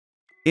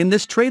In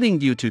this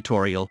Tradingview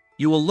tutorial,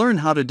 you will learn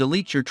how to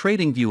delete your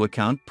Tradingview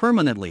account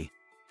permanently.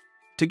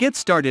 To get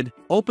started,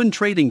 open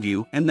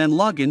Tradingview and then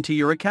log into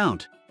your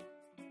account.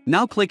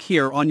 Now click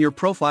here on your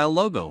profile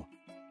logo.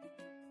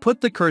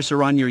 Put the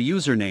cursor on your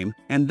username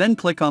and then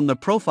click on the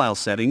profile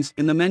settings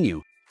in the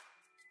menu.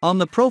 On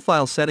the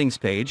profile settings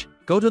page,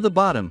 go to the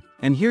bottom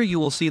and here you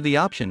will see the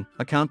option,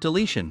 Account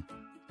Deletion.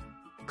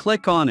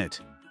 Click on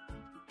it.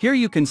 Here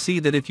you can see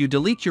that if you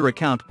delete your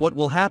account, what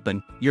will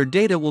happen, your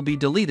data will be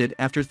deleted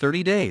after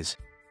 30 days.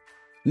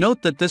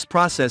 Note that this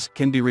process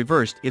can be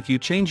reversed if you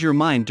change your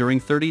mind during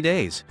 30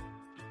 days.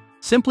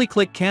 Simply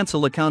click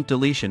Cancel Account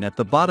Deletion at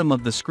the bottom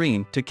of the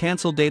screen to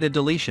cancel data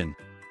deletion.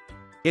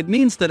 It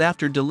means that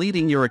after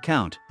deleting your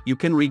account, you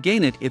can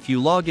regain it if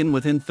you log in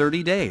within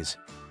 30 days.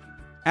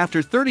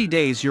 After 30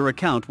 days your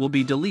account will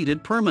be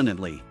deleted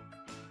permanently.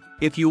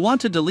 If you want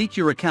to delete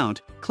your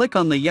account, click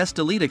on the Yes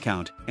Delete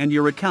Account and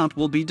your account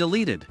will be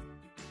deleted.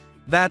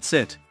 That's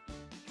it.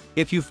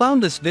 If you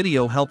found this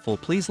video helpful,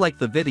 please like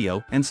the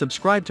video and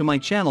subscribe to my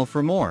channel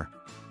for more.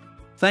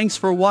 Thanks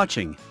for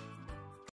watching.